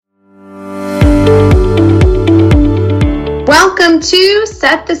to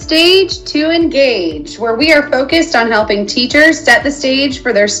Set the Stage to Engage, where we are focused on helping teachers set the stage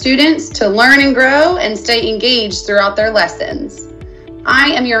for their students to learn and grow and stay engaged throughout their lessons.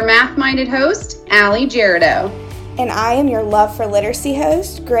 I am your math-minded host, Allie Gerardo. And I am your Love for Literacy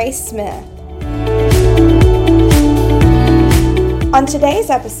host, Grace Smith. On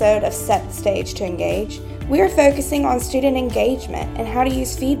today's episode of Set the Stage to Engage, we are focusing on student engagement and how to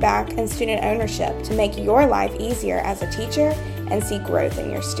use feedback and student ownership to make your life easier as a teacher and see growth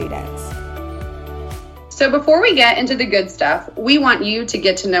in your students. So before we get into the good stuff, we want you to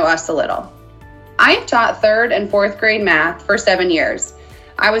get to know us a little. I have taught 3rd and 4th grade math for 7 years.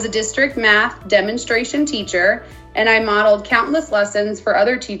 I was a district math demonstration teacher, and I modeled countless lessons for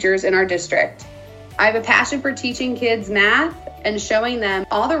other teachers in our district. I have a passion for teaching kids math and showing them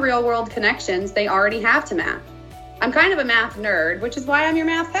all the real-world connections they already have to math. I'm kind of a math nerd, which is why I'm your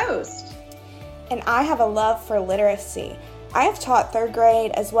math host. And I have a love for literacy. I have taught 3rd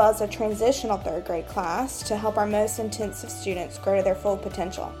grade as well as a transitional 3rd grade class to help our most intensive students grow to their full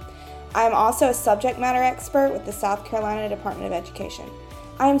potential. I am also a subject matter expert with the South Carolina Department of Education.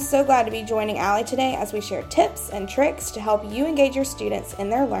 I am so glad to be joining Allie today as we share tips and tricks to help you engage your students in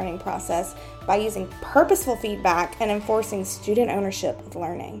their learning process by using purposeful feedback and enforcing student ownership of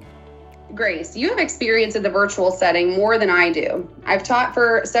learning. Grace, you have experience in the virtual setting more than I do. I've taught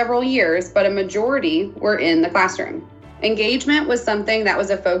for several years, but a majority were in the classroom. Engagement was something that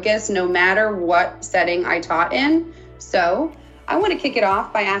was a focus no matter what setting I taught in. So I want to kick it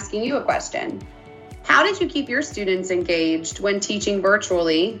off by asking you a question. How did you keep your students engaged when teaching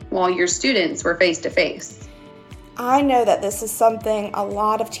virtually while your students were face-to-face? I know that this is something a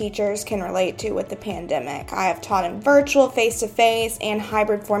lot of teachers can relate to with the pandemic. I have taught in virtual, face-to-face, and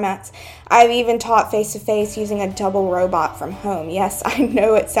hybrid formats. I've even taught face-to-face using a double robot from home. Yes, I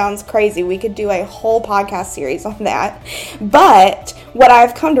know it sounds crazy. We could do a whole podcast series on that. But what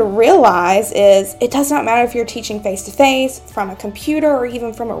I've come to realize is it does not matter if you're teaching face-to-face, from a computer, or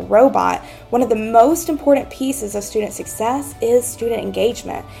even from a robot. One of the most important pieces of student success is student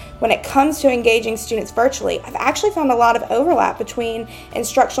engagement. When it comes to engaging students virtually, I've actually found a lot of overlap between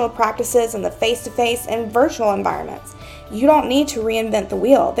instructional practices in the face-to-face and virtual environments. You don't need to reinvent the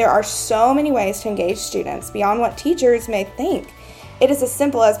wheel. There are so many ways to engage students beyond what teachers may think. It is as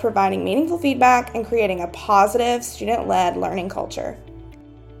simple as providing meaningful feedback and creating a positive, student-led learning culture.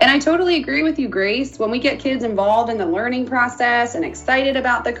 And I totally agree with you, Grace. When we get kids involved in the learning process and excited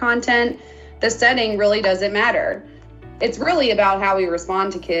about the content, the setting really doesn't matter. It's really about how we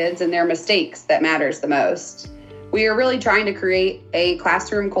respond to kids and their mistakes that matters the most. We are really trying to create a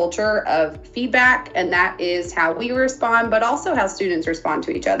classroom culture of feedback, and that is how we respond, but also how students respond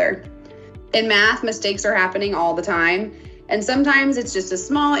to each other. In math, mistakes are happening all the time, and sometimes it's just a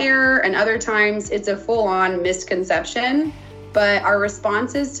small error, and other times it's a full-on misconception. But our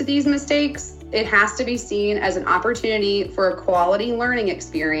responses to these mistakes, it has to be seen as an opportunity for a quality learning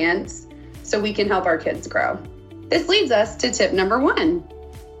experience so we can help our kids grow. This leads us to tip number 1.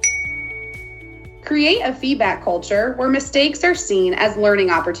 Create a feedback culture where mistakes are seen as learning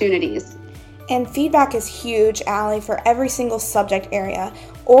opportunities. And feedback is huge, Allie, for every single subject area.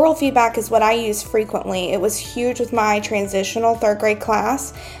 Oral feedback is what I use frequently. It was huge with my transitional 3rd grade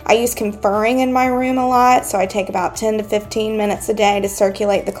class. I use conferring in my room a lot, so I take about 10 to 15 minutes a day to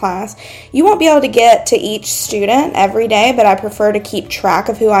circulate the class. You won't be able to get to each student every day, but I prefer to keep track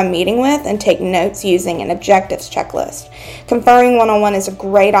of who I'm meeting with and take notes using an objectives checklist. Conferring one-on-one is a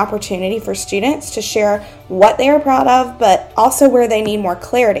great opportunity for students to share what they are proud of, but also where they need more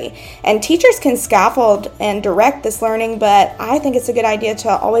clarity. And teachers can scaffold and direct this learning, but I think it's a good idea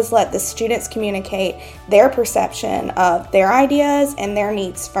to always let the students communicate their perception of their ideas and their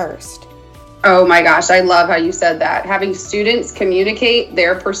needs first. Oh my gosh, I love how you said that. Having students communicate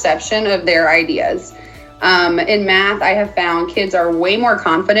their perception of their ideas. In math, I have found kids are way more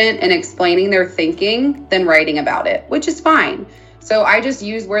confident in explaining their thinking than writing about it, which is fine. So I just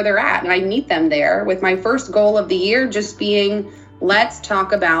use where they're at and I meet them there with my first goal of the year just being, let's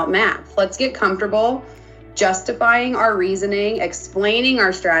talk about math. Let's get comfortable justifying our reasoning, explaining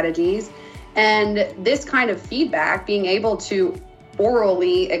our strategies, and this kind of feedback, being able to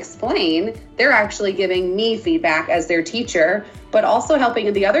orally explain, they're actually giving me feedback as their teacher, but also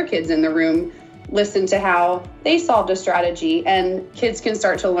helping the other kids in the room listen to how they solved a strategy, and kids can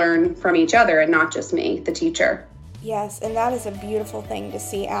start to learn from each other and not just me, the teacher. Yes, and that is a beautiful thing to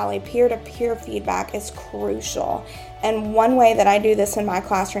see, Allie. Peer-to-peer feedback is crucial. And one way that I do this in my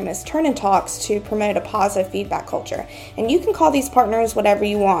classroom is Turn & Talks to promote a positive feedback culture. And you can call these partners whatever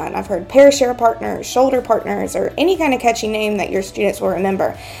you want. I've heard pair share partners, shoulder partners, or any kind of catchy name that your students will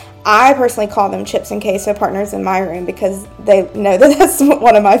remember. I personally call them chips and queso partners in my room because they know that that's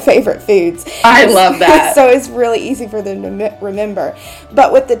one of my favorite foods. I love that. So it's really easy for them to remember.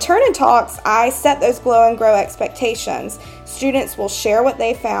 But with the Turn and Talks, I set those glow and grow expectations. Students will share what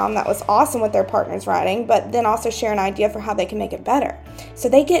they found that was awesome with their partner's writing, but then also share an idea for how they can make it better. So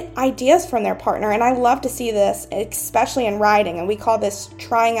they get ideas from their partner, and I love to see this, especially in writing, and we call this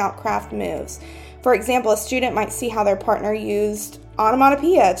trying out craft moves. For example, a student might see how their partner used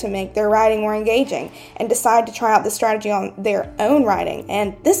onomatopoeia to make their writing more engaging and decide to try out the strategy on their own writing.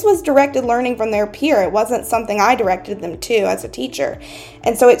 And this was directed learning from their peer. It wasn't something I directed them to as a teacher.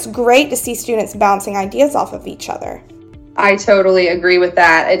 And so it's great to see students bouncing ideas off of each other. I totally agree with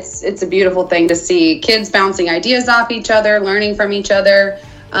that. It's a beautiful thing to see kids bouncing ideas off each other, learning from each other.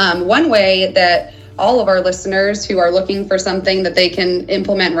 One way that all of our listeners who are looking for something that they can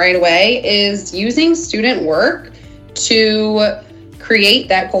implement right away is using student work to create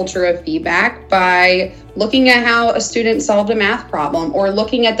that culture of feedback by looking at how a student solved a math problem or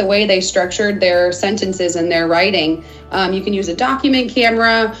looking at the way they structured their sentences in their writing. You can use a document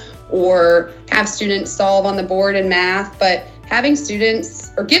camera or have students solve on the board in math, but having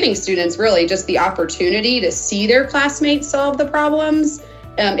students or giving students really just the opportunity to see their classmates solve the problems,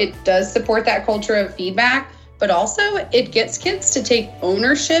 it does support that culture of feedback, but also it gets kids to take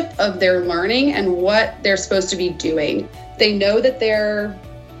ownership of their learning and what they're supposed to be doing. They know that their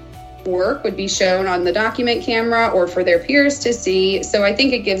work would be shown on the document camera or for their peers to see. So I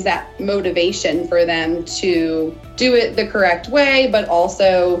think it gives that motivation for them to do it the correct way, but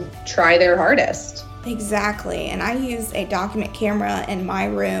also try their hardest. Exactly. And I use a document camera in my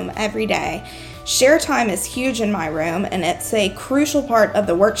room every day. Share time is huge in my room, and it's a crucial part of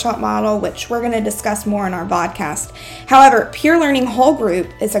the workshop model, which we're going to discuss more in our podcast. However, peer learning whole group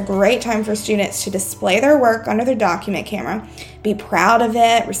is a great time for students to display their work under their document camera, be proud of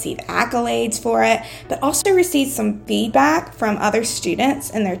it, receive accolades for it, but also receive some feedback from other students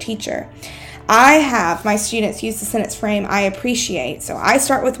and their teacher. I have my students use the sentence frame, I appreciate. So I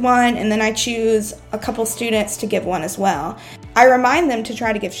start with one, and then I choose a couple students to give one as well. I remind them to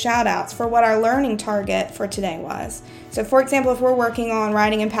try to give shout outs for what our learning target for today was. So for example, if we're working on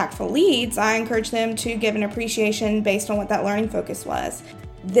writing impactful leads, I encourage them to give an appreciation based on what that learning focus was.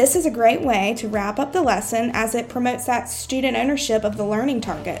 This is a great way to wrap up the lesson as it promotes that student ownership of the learning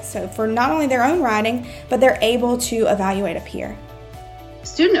target. So for not only their own writing, but they're able to evaluate a peer.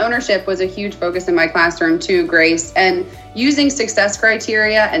 Student ownership was a huge focus in my classroom too, Grace, and using success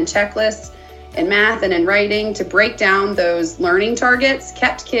criteria and checklists in math and in writing to break down those learning targets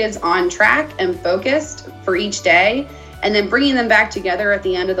kept kids on track and focused for each day, and then bringing them back together at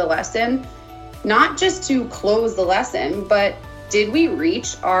the end of the lesson, not just to close the lesson, but did we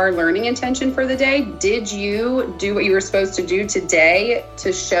reach our learning intention for the day? Did you do what you were supposed to do today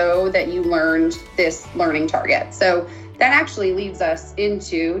to show that you learned this learning target? So that actually leads us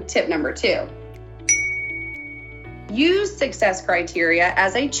into tip number 2. Use success criteria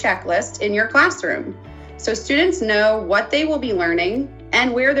as a checklist in your classroom so students know what they will be learning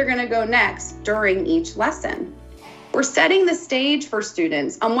and where they're going to go next during each lesson. We're setting the stage for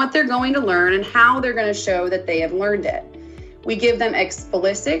students on what they're going to learn and how they're going to show that they have learned it. We give them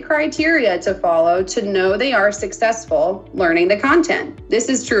explicit criteria to follow to know they are successful learning the content. This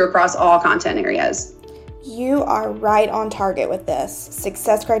is true across all content areas. You are right on target with this.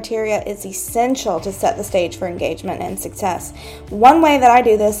 Success criteria is essential to set the stage for engagement and success. One way that I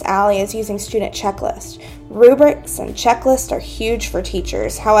do this, Allie, is using student checklists. Rubrics and checklists are huge for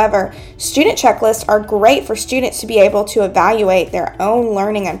teachers. However, student checklists are great for students to be able to evaluate their own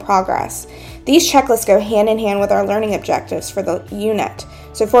learning and progress. These checklists go hand in hand with our learning objectives for the unit.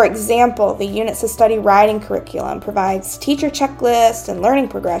 So for example, the Units of Study writing curriculum provides teacher checklists and learning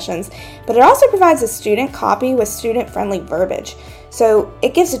progressions, but it also provides a student copy with student-friendly verbiage. So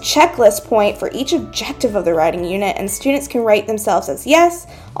it gives a checklist point for each objective of the writing unit, and students can rate themselves as yes,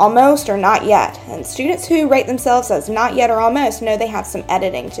 almost, or not yet. And students who rate themselves as not yet or almost know they have some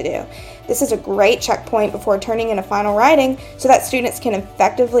editing to do. This is a great checkpoint before turning in a final writing so that students can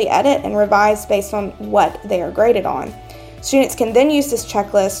effectively edit and revise based on what they are graded on. Students can then use this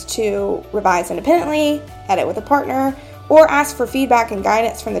checklist to revise independently, edit with a partner, or ask for feedback and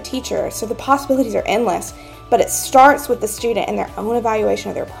guidance from the teacher. So the possibilities are endless, but it starts with the student and their own evaluation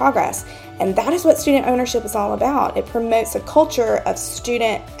of their progress. And that is what student ownership is all about. It promotes a culture of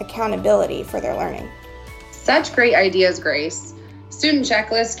student accountability for their learning. Such great ideas, Grace. Student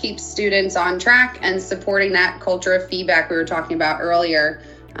checklists keep students on track and supporting that culture of feedback we were talking about earlier.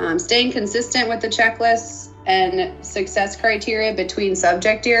 Staying consistent with the checklists and success criteria between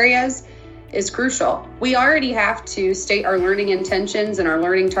subject areas is crucial. We already have to state our learning intentions and our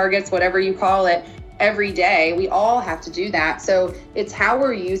learning targets, whatever you call it, every day. We all have to do that. So it's how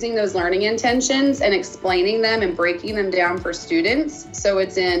we're using those learning intentions and explaining them and breaking them down for students. So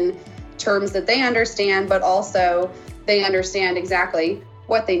it's in terms that they understand, but also they understand exactly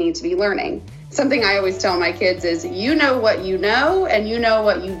what they need to be learning. Something I always tell my kids is, you know what you know and you know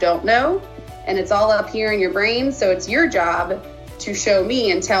what you don't know. And it's all up here in your brain. So it's your job to show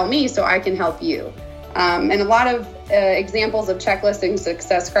me and tell me so I can help you. And a lot of examples of checklists and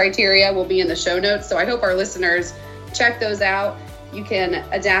success criteria will be in the show notes. So I hope our listeners check those out. You can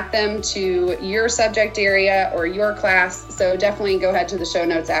adapt them to your subject area or your class. So definitely go ahead to the show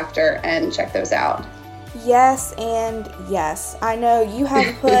notes after and check those out. Yes and yes. I know you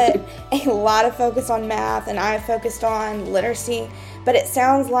have put a lot of focus on math and I have focused on literacy, but it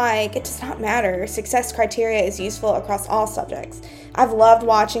sounds like it does not matter. Success criteria is useful across all subjects. I've loved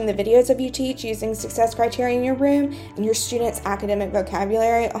watching the videos of you teach using success criteria in your room and your students' academic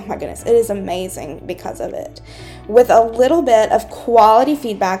vocabulary. Oh my goodness, it is amazing because of it. With a little bit of quality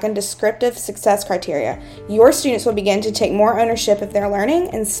feedback and descriptive success criteria, your students will begin to take more ownership of their learning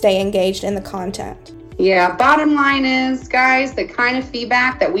and stay engaged in the content. Yeah, bottom line is, guys, the kind of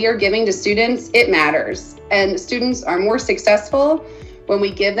feedback that we are giving to students, it matters. And students are more successful when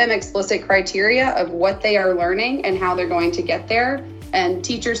we give them explicit criteria of what they are learning and how they're going to get there, and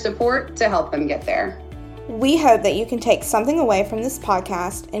teacher support to help them get there. We hope that you can take something away from this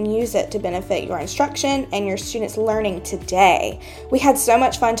podcast and use it to benefit your instruction and your students' learning today. We had so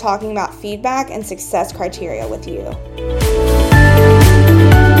much fun talking about feedback and success criteria with you.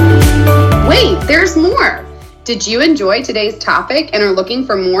 Wait, there's more. Did you enjoy today's topic and are looking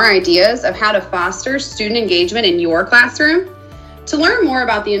for more ideas of how to foster student engagement in your classroom? To learn more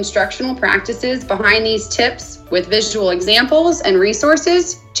about the instructional practices behind these tips with visual examples and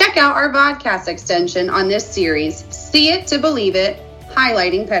resources, check out our podcast extension on this series, See It to Believe It,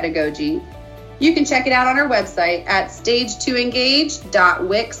 Highlighting Pedagogy. You can check it out on our website at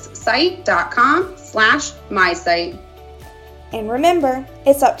stage2engage.wixsite.com/mysite. And remember,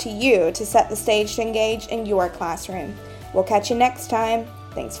 it's up to you to set the stage to engage in your classroom. We'll catch you next time.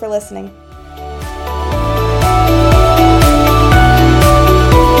 Thanks for listening.